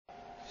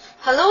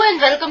Hello and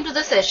welcome to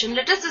the session.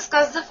 Let us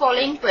discuss the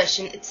following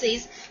question. It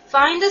says,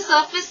 find the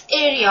surface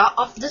area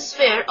of the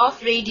sphere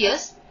of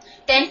radius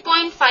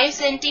 10.5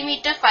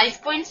 cm,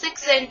 5.6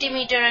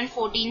 cm and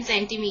 14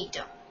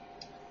 cm.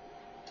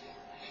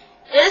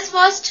 Let us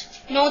first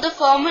know the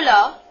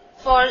formula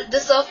for the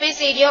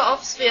surface area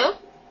of sphere.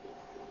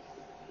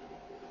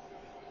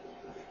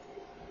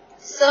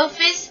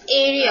 Surface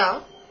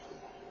area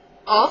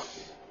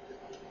of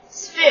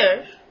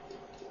sphere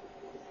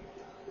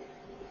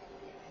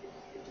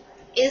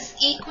is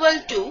equal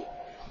to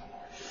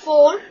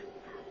 4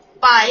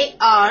 pi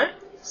r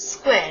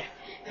square,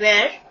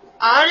 where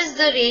r is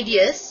the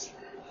radius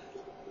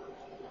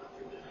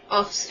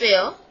of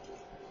sphere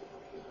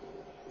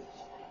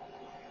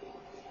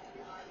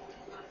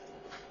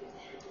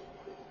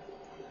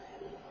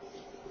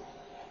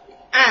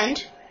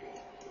and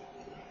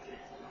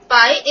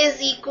pi is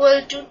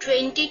equal to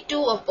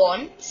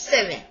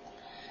 22/7.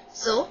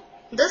 So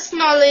this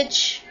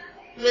knowledge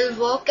will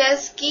work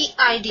as key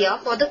idea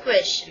for the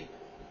question.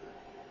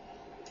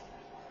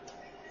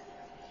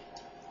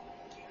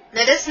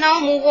 Let us now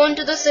move on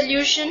to the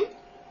solution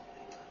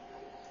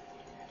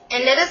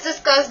and let us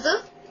discuss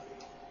the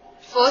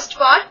first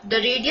part. The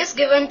radius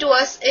given to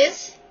us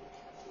is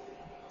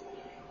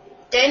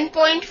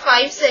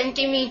 10.5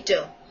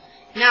 centimeter.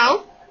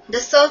 Now the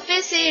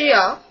surface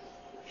area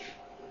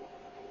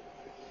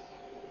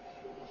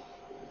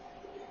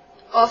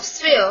of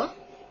sphere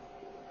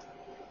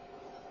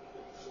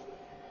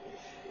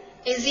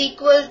is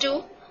equal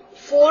to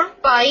 4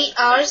 pi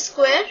r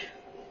square.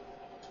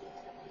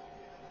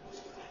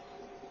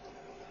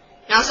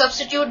 Now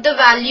substitute the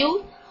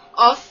value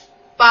of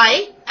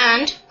pi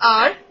and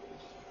r.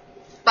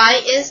 Pi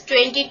is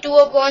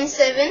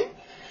 22/7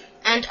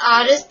 and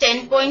r is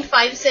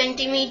 10.5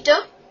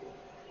 centimeter.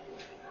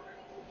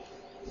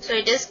 So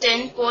it is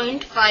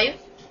 10.5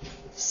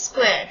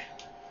 square.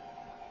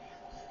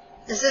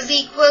 This is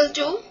equal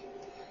to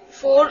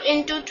 4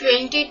 into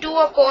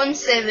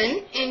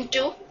 22/7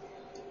 into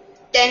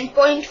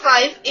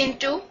 10.5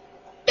 into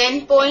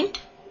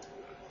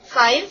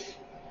 10.5,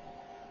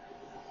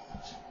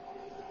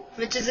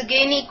 which is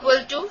again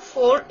equal to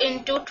 4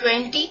 into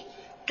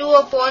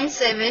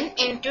 22/7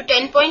 into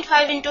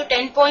 10.5 into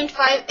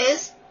 10.5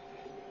 is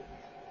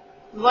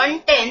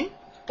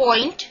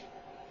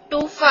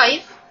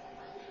 110.25,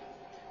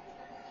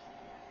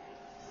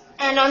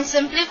 and on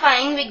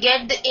simplifying we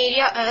get the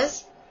area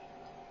as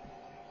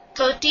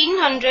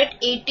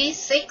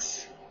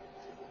 1386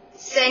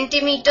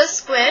 centimeter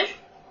square.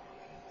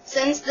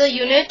 Since the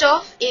unit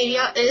of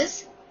area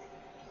is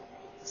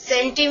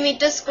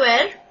centimeter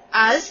square,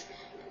 as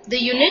the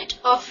unit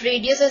of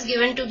radius is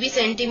given to be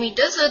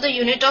centimeter, so the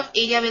unit of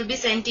area will be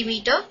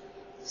centimeter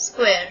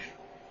square.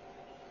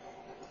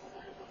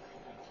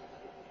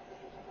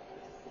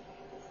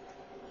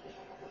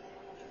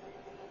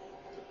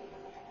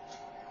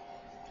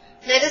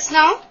 Let us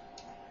now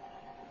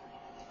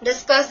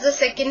discuss the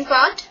second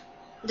part.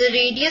 The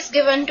radius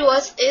given to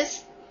us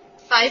is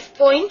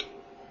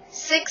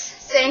 5.6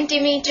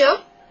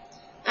 centimeter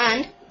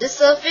and the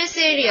surface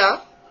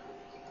area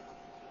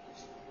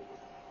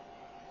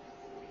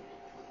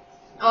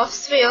of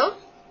sphere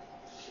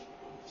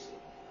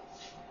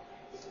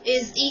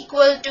is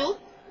equal to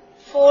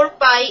 4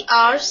 pi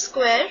r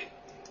square.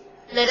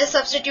 Let us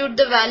substitute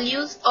the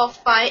values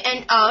of pi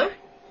and r.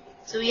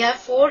 So we have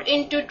 4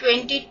 into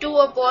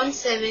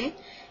 22/7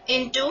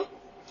 into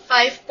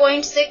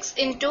 5.6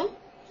 into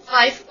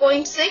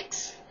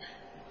 5.6,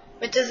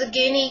 which is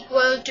again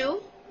equal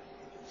to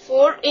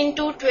 4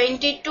 into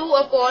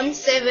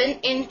 22/7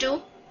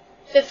 into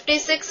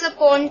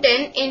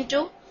 56/10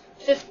 into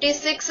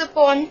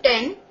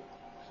 56/10.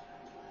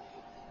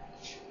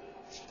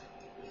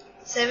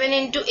 7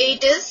 into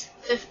 8 is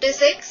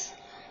 56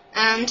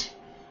 and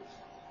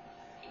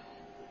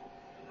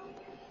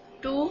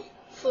 2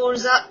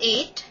 4s are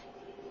 8,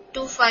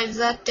 2 5s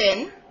are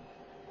 10,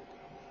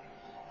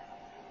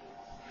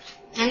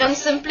 and on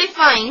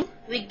simplifying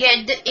we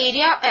get the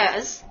area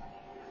as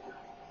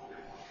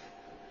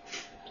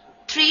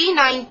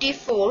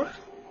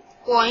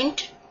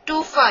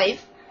 394.25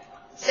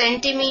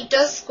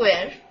 centimeter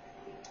square.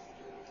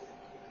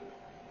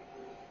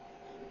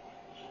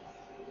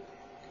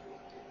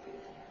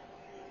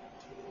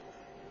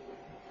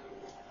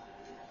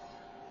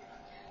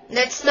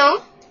 Let's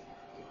now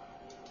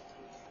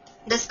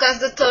discuss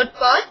the third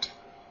part.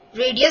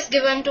 Radius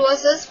given to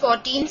us is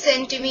 14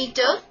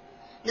 centimeter.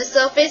 The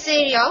surface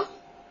area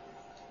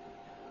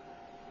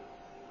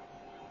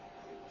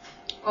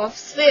of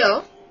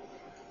sphere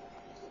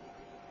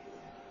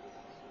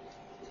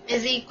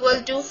is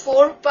equal to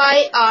 4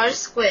 pi r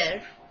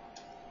square.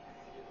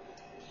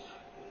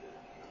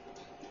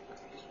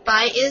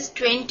 Pi is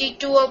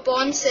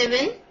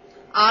 22/7,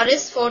 r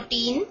is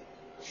 14,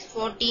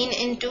 14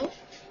 into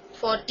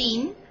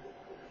 14.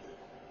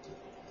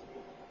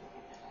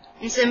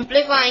 In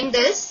simplifying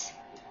this,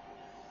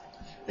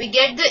 we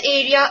get the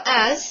area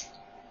as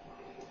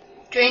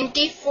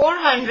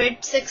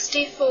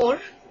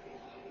 2464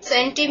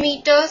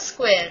 centimeter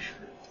square.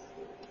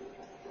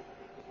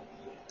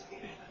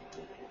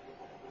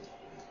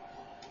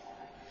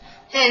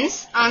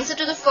 Hence, answer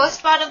to the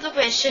first part of the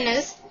question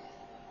is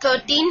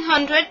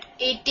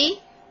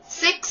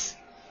 1386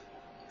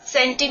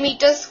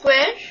 centimeter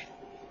square,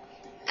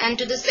 and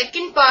to the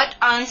second part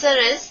answer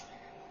is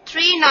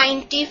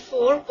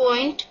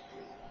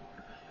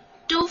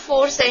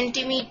 394.24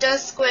 centimeter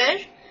square,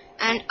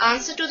 and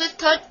answer to the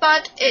third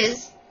part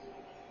is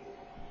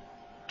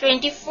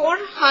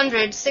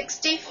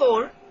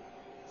 2464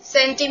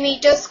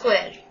 centimeter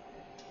square.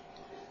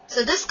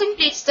 So this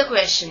completes the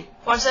question.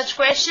 For such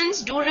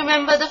questions, do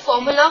remember the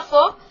formula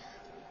for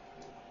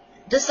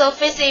the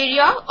surface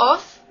area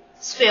of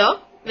sphere,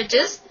 which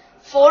is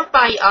 4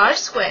 pi r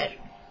square.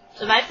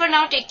 So bye for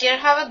now. Take care.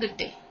 Have a good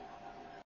day.